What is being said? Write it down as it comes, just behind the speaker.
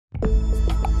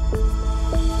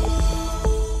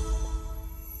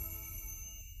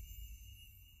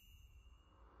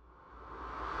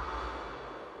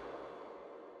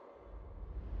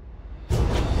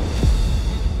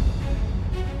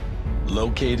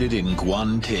Located in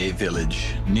Quan Te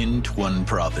Village, Ninh Thuan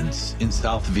Province in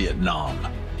South Vietnam,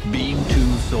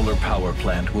 BIM2 solar power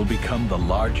plant will become the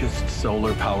largest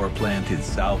solar power plant in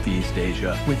Southeast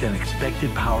Asia with an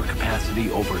expected power capacity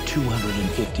over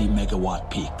 250 megawatt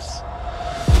peaks.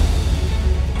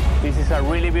 This is a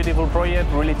really beautiful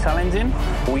project, really challenging.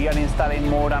 We are installing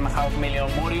more than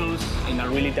 500,000 modules in a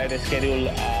really tight schedule,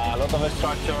 a lot of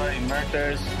structure,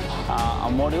 inverters,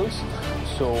 and modules.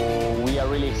 So we are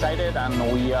really excited,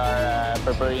 and we are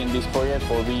preparing this project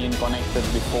for being connected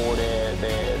before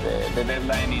the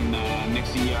deadline in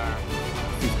next year,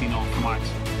 15th of March.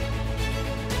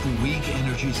 Bouygues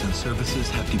Energies and Services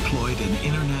have deployed an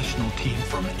international team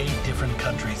from 8 different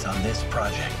countries on this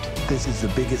project. This is the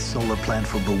biggest solar plant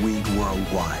for Bouygues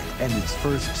worldwide, and its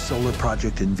first solar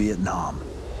project in Vietnam.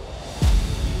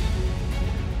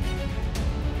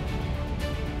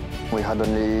 We had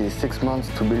only 6 months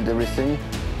to build everything,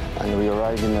 and we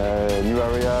arrived in a new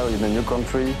area, in a new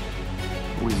country,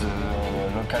 with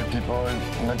local people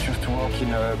not used to work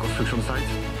in a construction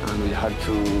site, and we had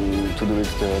to do it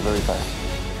very fast.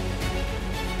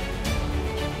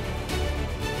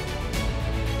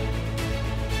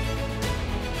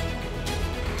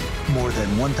 More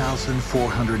than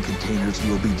 1,400 containers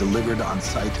will be delivered on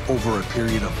site over a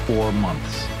period of 4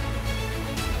 months.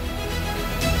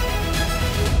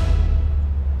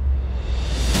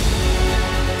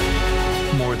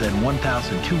 More than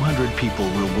 1,200 people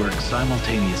will work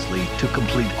simultaneously to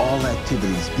complete all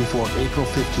activities before April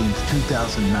 15,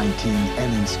 2019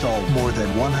 and install more than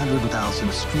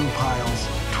 100,000 screw piles,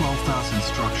 12,000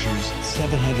 structures,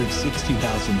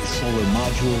 760,000 solar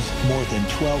modules, more than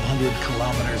 1,200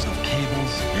 kilometers of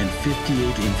cables, and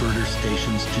 58 inverter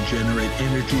stations to generate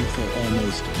energy for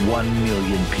almost 1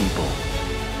 million people.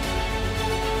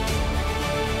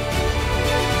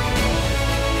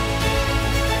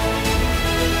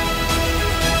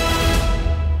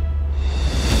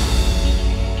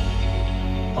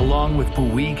 Along with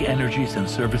Bouygues Energies and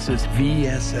Services,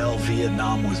 VSL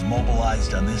Vietnam was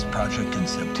mobilized on this project in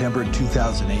September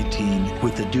 2018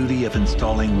 with the duty of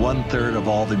installing 1/3 of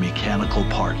all the mechanical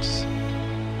parts.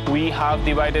 We have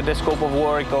divided the scope of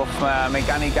work of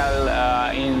mechanical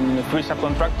in 3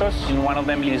 subcontractors. One of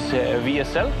them is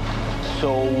VSL. So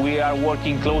we are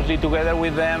working closely together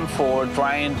with them for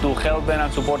trying to help them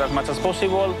and support as much as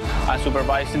possible, and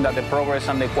supervising that the progress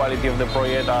and the quality of the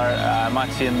project are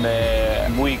matching the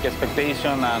Bouygues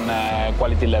expectation and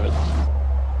quality level.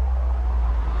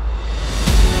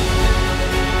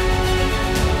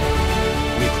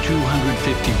 With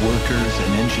 250 workers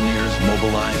and engineers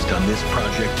mobilized on this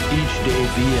project, each day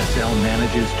VSL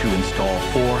manages to install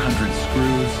 400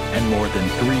 screws and more than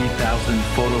 3,000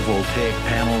 photovoltaic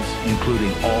panels,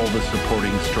 including all the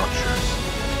supporting structures.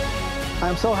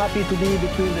 I'm so happy to be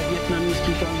between the Vietnamese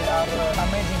people. They are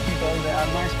amazing people, they are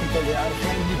nice people, they are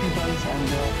friendly people, and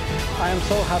I am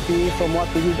so happy from what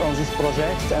we did on this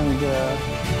project, and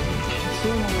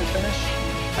soon we will finish,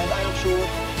 and I am sure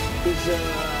it's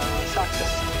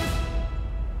success.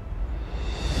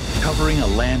 Covering a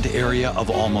land area of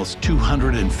almost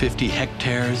 250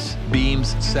 hectares,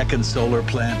 BIM's second solar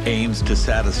plant aims to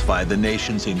satisfy the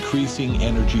nation's increasing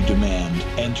energy demand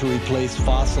and to replace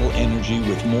fossil energy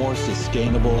with more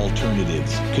sustainable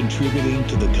alternatives, contributing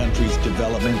to the country's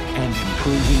development and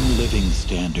improving living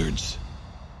standards.